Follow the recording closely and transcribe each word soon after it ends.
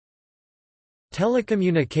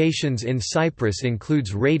Telecommunications in Cyprus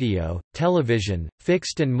includes radio, television,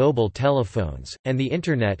 fixed and mobile telephones, and the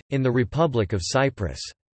Internet, in the Republic of Cyprus.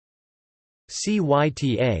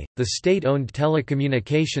 CYTA, the state-owned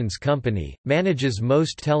telecommunications company, manages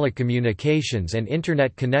most telecommunications and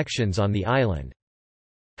Internet connections on the island.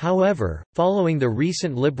 However, following the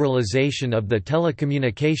recent liberalization of the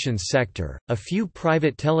telecommunications sector, a few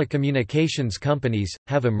private telecommunications companies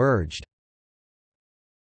have emerged.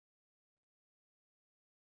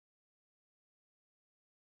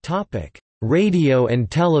 Radio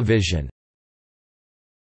and television.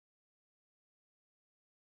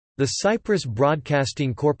 The Cyprus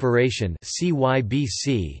Broadcasting Corporation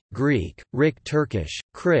 (CYBC, Greek, RIK Turkish,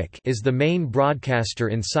 KRIK) is the main broadcaster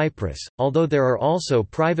in Cyprus, although there are also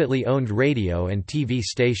privately owned radio and TV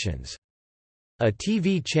stations. A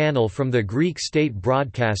TV channel from the Greek state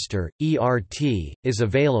broadcaster, ERT, is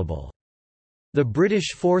available. The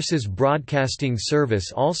British Forces Broadcasting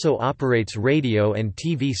Service also operates radio and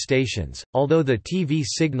TV stations, although the TV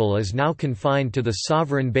signal is now confined to the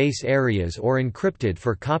sovereign base areas or encrypted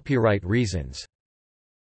for copyright reasons.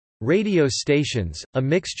 Radio stations, a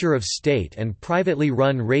mixture of state and privately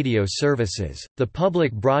run radio services. The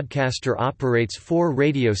public broadcaster operates 4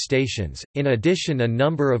 radio stations. In addition, a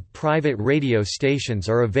number of private radio stations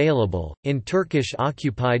are available. In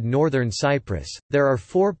Turkish-occupied Northern Cyprus, there are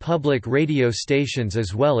 4 public radio stations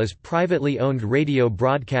as well as privately owned radio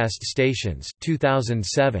broadcast stations.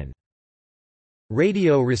 2007.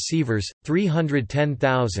 Radio receivers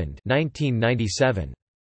 310,000. 1997.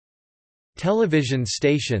 Television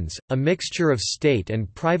stations, a mixture of state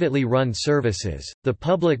and privately run services. The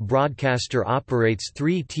public broadcaster operates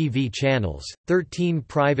 3 TV channels, 13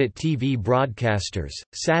 private TV broadcasters,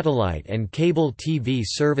 satellite and cable TV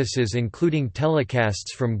services including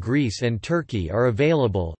telecasts from Greece and Turkey are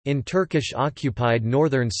available. In Turkish-occupied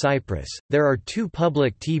Northern Cyprus, there are 2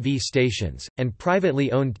 public TV stations and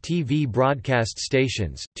privately owned TV broadcast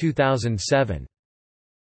stations. 2007.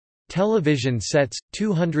 Television sets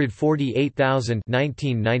 248,000.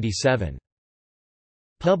 1997.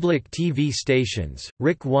 Public TV stations: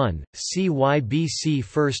 RIK 1, CYBC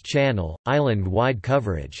First Channel, island-wide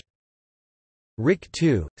coverage. RIK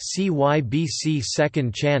 2, CYBC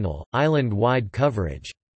Second Channel, island-wide coverage.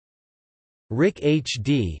 RIK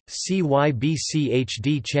HD, CYBC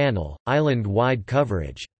HD Channel, island-wide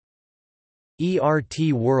coverage.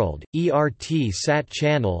 ERT World, ERT Sat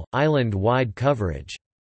Channel, island-wide coverage.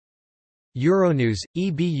 Euronews,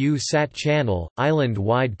 EBU Sat Channel,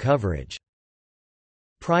 island-wide coverage.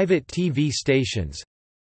 Private TV stations: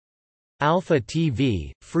 Alpha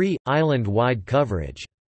TV, free, island-wide coverage.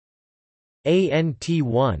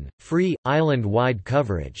 ANT1, free, island-wide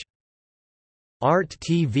coverage. Art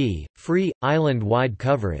TV, free, island-wide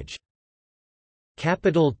coverage.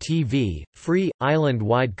 Capital TV, free,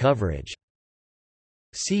 island-wide coverage.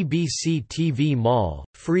 CBC TV Mall,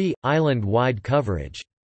 free, island-wide coverage.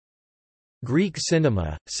 Greek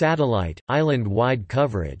Cinema, satellite, island-wide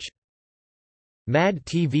coverage. MAD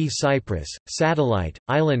TV Cyprus, satellite,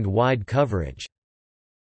 island-wide coverage.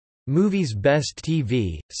 Movies Best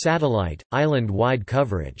TV, satellite, island-wide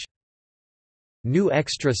coverage. New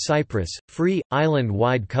Extra Cyprus, free,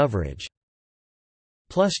 island-wide coverage.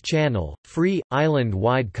 Plus Channel, free,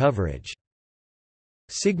 island-wide coverage.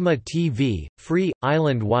 Sigma TV, free,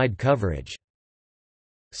 island-wide coverage.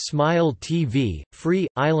 Smile TV, free,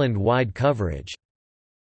 island-wide coverage.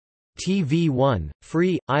 TV1,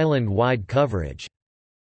 free, island-wide coverage.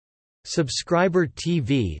 Subscriber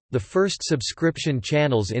TV, the first subscription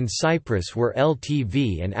channels in Cyprus were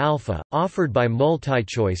LTV and Alpha, offered by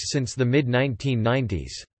MultiChoice since the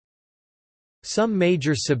mid-1990s. Some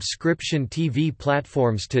major subscription TV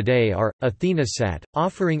platforms today are, AthenaSat,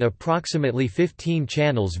 offering approximately 15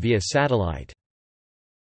 channels via satellite.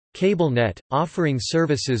 CableNet, offering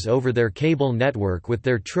services over their cable network with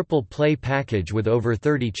their triple play package with over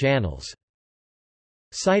 30 channels.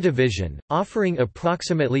 Cytavision, offering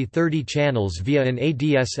approximately 30 channels via an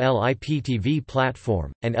ADSL IPTV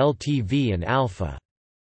platform, and LTV and Alpha.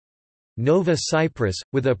 Nova Cyprus,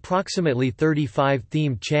 with approximately 35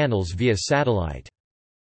 themed channels via satellite.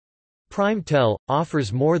 PrimeTel,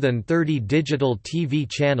 offers more than 30 digital TV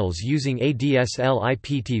channels using ADSL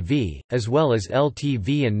IPTV, as well as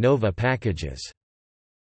LTV and Nova packages.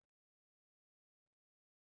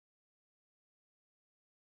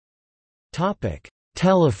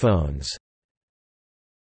 Telephones.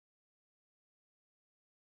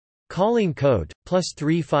 Calling code,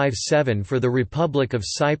 +357 for the Republic of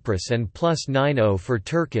Cyprus and +90 for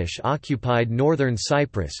Turkish-occupied Northern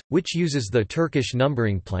Cyprus, which uses the Turkish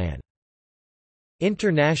numbering plan.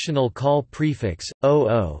 International call prefix,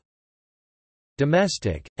 00.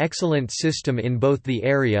 Domestic, excellent system in both the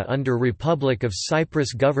area under Republic of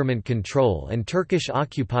Cyprus government control and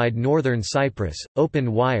Turkish-occupied Northern Cyprus,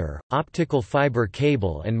 open wire, optical fiber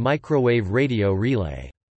cable and microwave radio relay.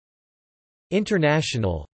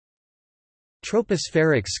 International.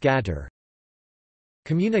 Tropospheric scatter.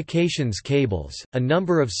 Communications cables, a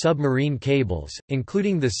number of submarine cables,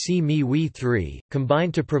 including the CME-WE-3,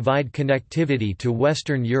 combine to provide connectivity to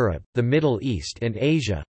Western Europe, the Middle East and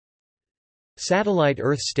Asia. Satellite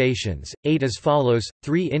Earth stations, 8 as follows: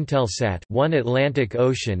 3 Intelsat, 1 Atlantic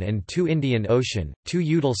Ocean and 2 Indian Ocean, 2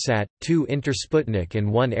 Eutelsat, 2 Intersputnik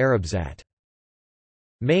and 1 Arabsat.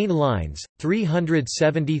 Main lines,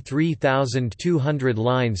 373,200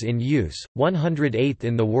 lines in use, 108th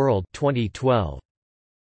in the world 2012.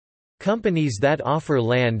 Companies that offer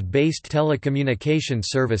land-based telecommunication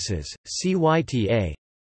services, CYTA.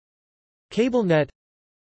 CableNet,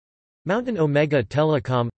 Mountain Omega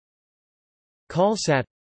Telecom, Callsat,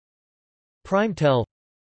 PrimeTel,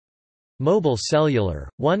 Mobile Cellular,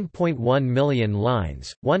 1.1 million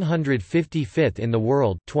lines, 155th in the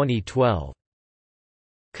world 2012.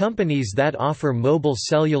 Companies that offer mobile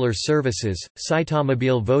cellular services,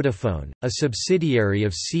 Cytomobile Vodafone, a subsidiary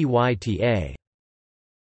of CYTA.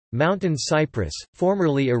 Mountain Cyprus,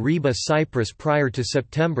 formerly Ariba Cyprus prior to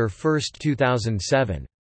September 1, 2007.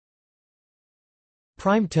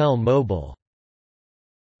 PrimeTel Mobile.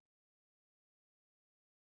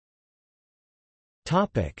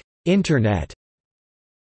 Internet.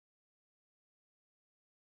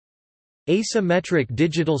 Asymmetric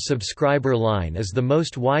digital subscriber line is the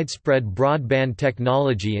most widespread broadband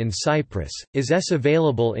technology in Cyprus, is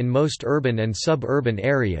available in most urban and suburban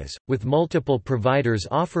areas, with multiple providers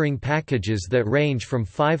offering packages that range from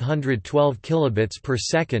 512 kilobits per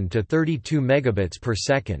second to 32 megabits per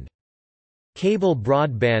second. Cable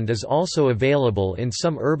broadband is also available in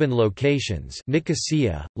some urban locations,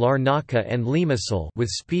 Nicosia, Larnaca and Limassol, with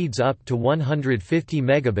speeds up to 150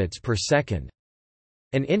 megabits per second.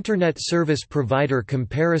 An Internet Service Provider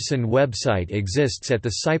comparison website exists at the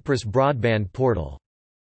Cyprus Broadband Portal.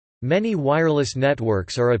 Many wireless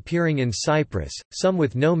networks are appearing in Cyprus, some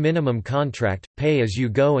with no minimum contract,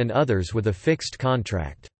 pay-as-you-go and others with a fixed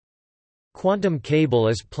contract. Quantum Cable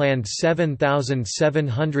is planned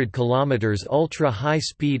 7,700 km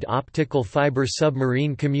ultra-high-speed optical fiber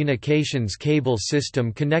submarine communications cable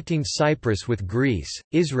system connecting Cyprus with Greece,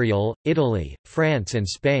 Israel, Italy, France and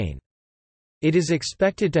Spain. It is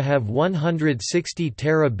expected to have 160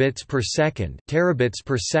 terabits per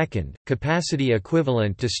second capacity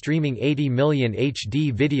equivalent to streaming 80 million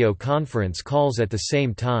HD video conference calls at the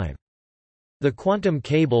same time. The quantum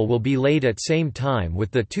cable will be laid at same time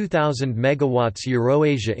with the 2000 MW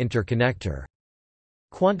Eurasia interconnector.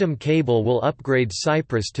 Quantum cable will upgrade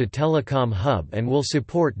Cyprus to telecom hub and will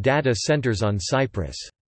support data centers on Cyprus.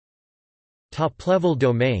 Top-level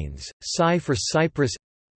domains, Cy for Cyprus.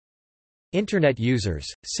 Internet users,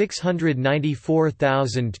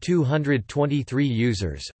 694,223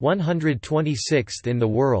 users, 126th in the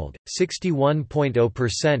world,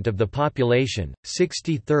 61.0% of the population,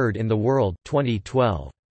 63rd in the world 2012.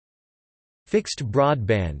 Fixed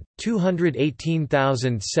broadband,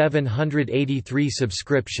 218,783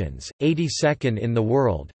 subscriptions, 82nd in the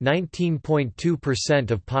world,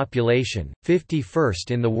 19.2% of population,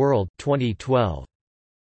 51st in the world 2012.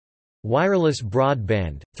 Wireless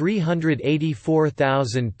broadband,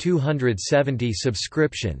 384,270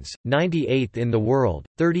 subscriptions, 98th in the world,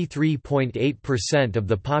 33.8% of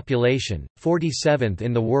the population, 47th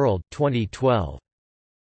in the world 2012.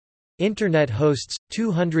 Internet hosts,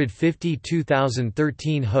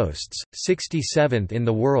 252,013 hosts, 67th in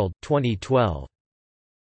the world 2012.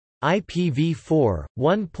 IPv4,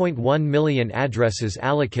 1.1 million addresses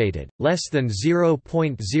allocated, less than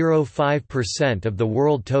 0.05% of the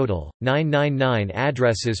world total, 999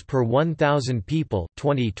 addresses per 1,000 people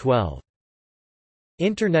 2012.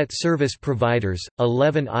 Internet service providers,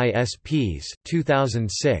 11 ISPs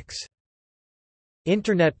 2006.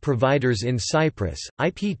 Internet providers in Cyprus,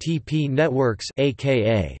 IPTP Networks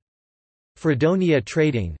aka Fredonia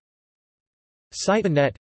Trading,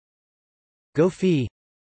 Cytanet, GoFi,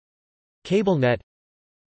 CableNet,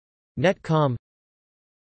 Netcom,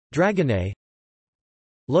 Dragonet,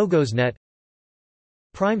 Logosnet,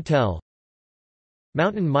 PrimeTel,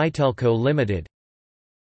 Mountain Mytelco Limited,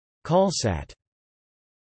 Callsat.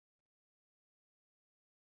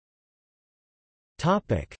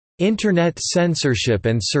 Internet censorship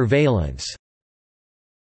and surveillance.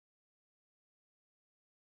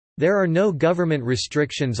 There are no government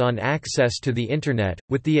restrictions on access to the Internet,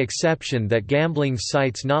 with the exception that gambling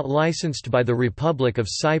sites not licensed by the Republic of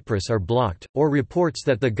Cyprus are blocked, or reports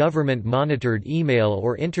that the government monitored email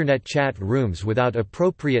or Internet chat rooms without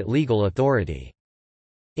appropriate legal authority.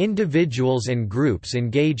 Individuals and groups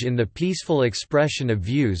engage in the peaceful expression of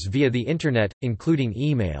views via the Internet, including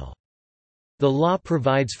email. The law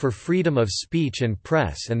provides for freedom of speech and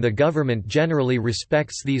press, and the government generally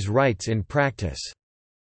respects these rights in practice.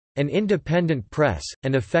 An independent press,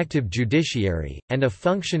 an effective judiciary, and a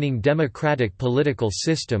functioning democratic political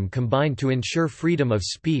system combine to ensure freedom of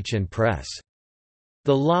speech and press.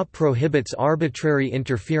 The law prohibits arbitrary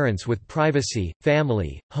interference with privacy,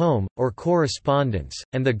 family, home, or correspondence,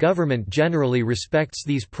 and the government generally respects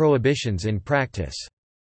these prohibitions in practice.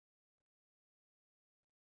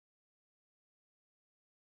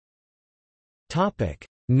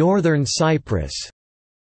 Northern Cyprus.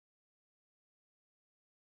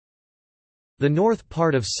 The north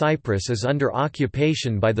part of Cyprus is under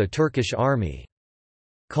occupation by the Turkish army.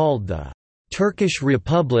 Called the Turkish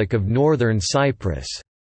Republic of Northern Cyprus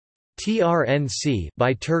 (TRNC)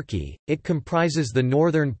 by Turkey, it comprises the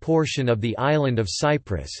northern portion of the island of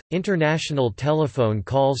Cyprus. International telephone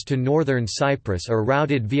calls to Northern Cyprus are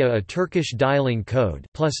routed via a Turkish dialing code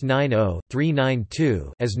 +90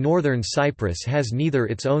 392, as Northern Cyprus has neither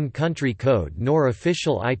its own country code nor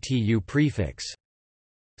official ITU prefix.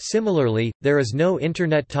 Similarly, there is no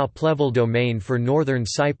Internet top-level domain for Northern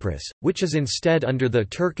Cyprus, which is instead under the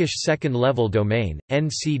Turkish second-level domain,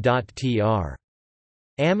 nc.tr.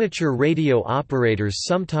 Amateur radio operators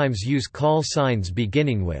sometimes use call signs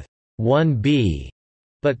beginning with 1B,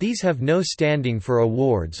 but these have no standing for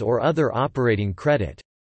awards or other operating credit.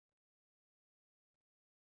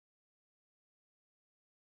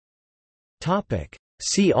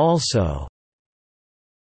 See also: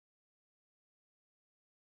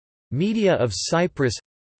 Media of Cyprus,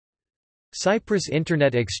 Cyprus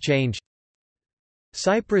Internet Exchange,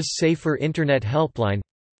 Cyprus Safer Internet Helpline,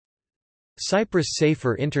 Cyprus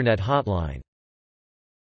Safer Internet Hotline.